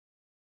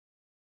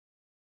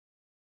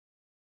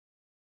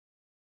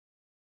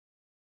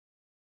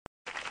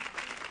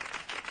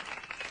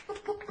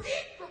Welcome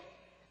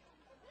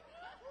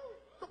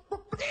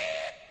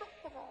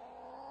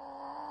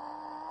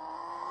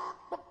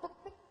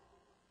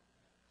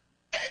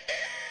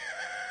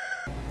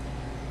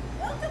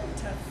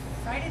to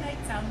Friday Night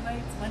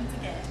Soundbites once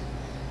again.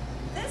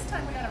 This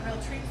time we got a real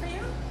treat for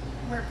you.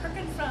 We're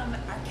cooking from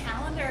our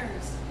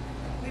calendars.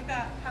 We've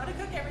got How to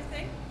Cook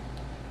Everything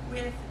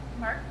with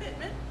Mark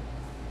Bittman.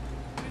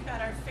 We've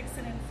got our Fix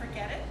It and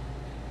Forget It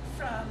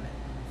from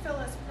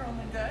Phyllis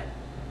Perlman Good.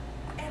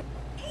 And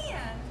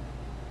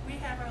we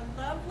have our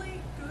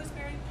lovely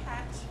Gooseberry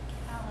Patch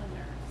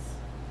calendars.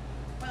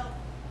 Well,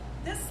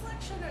 this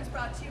selection is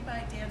brought to you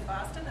by Dan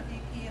Boston, the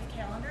VP of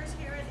Calendars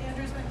here at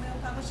Andrews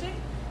McMill Publishing,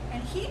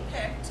 and he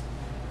picked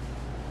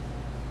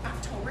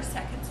October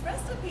 2nd's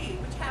recipe,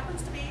 which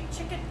happens to be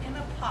chicken in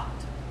a pot.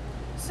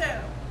 So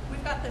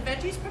we've got the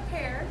veggies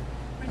prepared,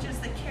 which is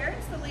the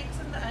carrots, the leeks,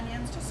 and the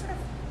onions, just sort of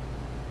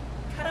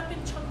cut up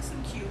in chunks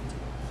and cubed.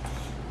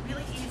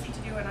 Really easy to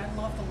do, and I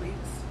love the leeks.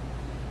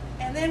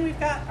 And then we've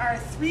got our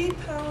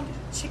 3-pound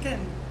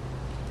chicken.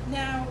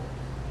 Now,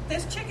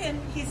 this chicken,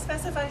 he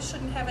specifies,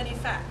 shouldn't have any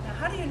fat. Now,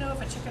 how do you know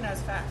if a chicken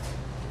has fat?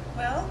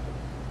 Well,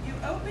 you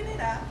open it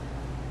up,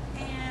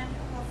 and,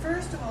 well,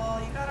 first of all,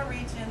 you gotta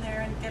reach in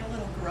there and get a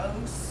little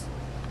gross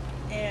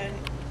and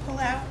pull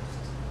out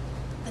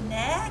the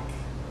neck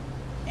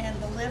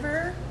and the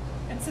liver.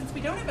 And since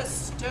we don't have a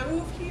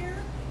stove here,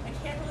 I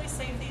can't really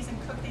save these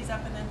and cook these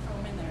up and then throw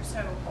them in there.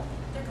 So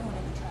they're going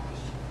in the trash.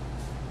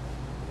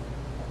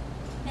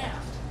 Now,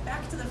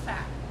 back to the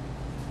fat.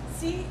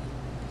 See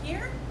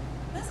here?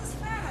 This is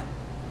fat.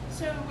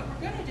 So what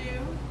we're going to do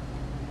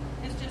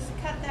is just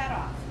cut that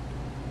off.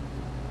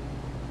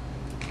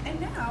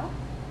 And now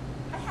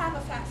I have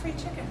a fat-free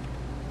chicken,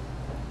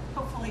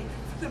 hopefully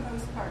for the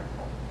most part.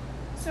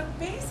 So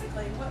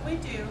basically what we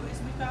do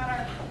is we've got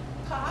our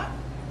pot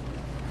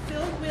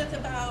filled with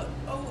about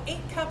 8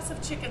 cups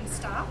of chicken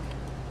stock.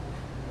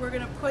 We're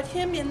going to put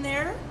him in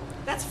there.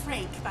 That's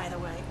Frank, by the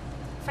way.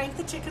 Frank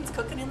the chicken's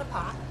cooking in the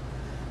pot.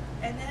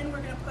 And then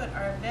we're going to put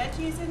our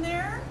veggies in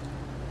there.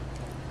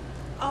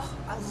 Oh,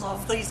 I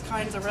love these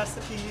kinds of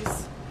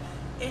recipes.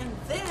 And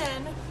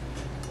then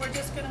we're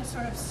just going to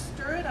sort of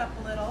stir it up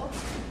a little.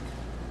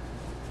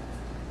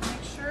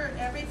 Make sure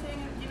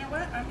everything, you know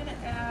what? I'm going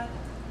to add,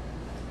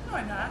 no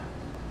I'm not.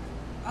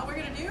 All we're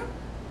going to do,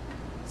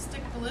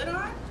 stick the lid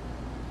on,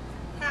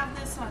 have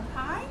this on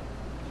high,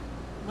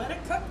 let it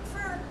cook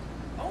for,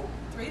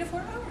 3 to 4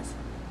 hours.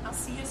 I'll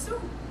see you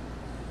soon.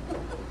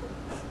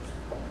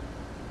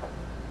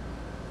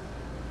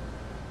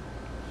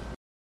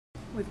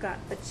 We've got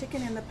the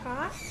chicken in the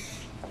pot,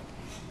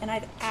 and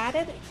I've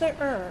added the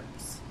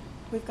herbs.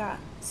 We've got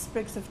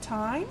sprigs of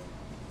thyme,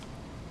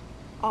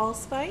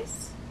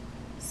 allspice,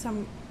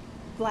 some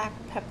black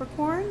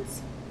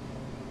peppercorns,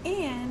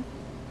 and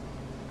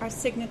our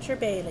signature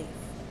bay leaf.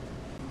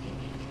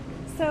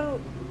 So,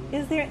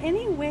 is there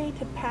any way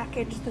to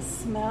package the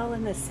smell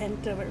and the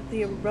scent or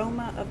the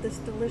aroma of this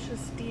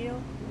delicious deal?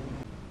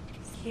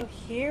 So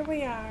here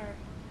we are,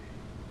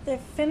 the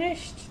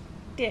finished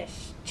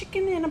dish,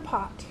 chicken in a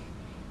pot.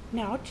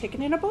 Now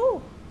chicken in a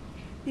bowl.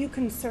 You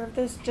can serve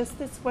this just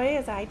this way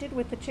as I did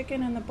with the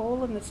chicken and the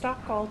bowl and the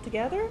stock all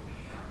together,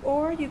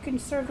 or you can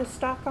serve the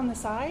stock on the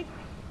side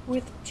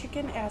with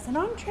chicken as an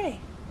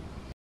entree.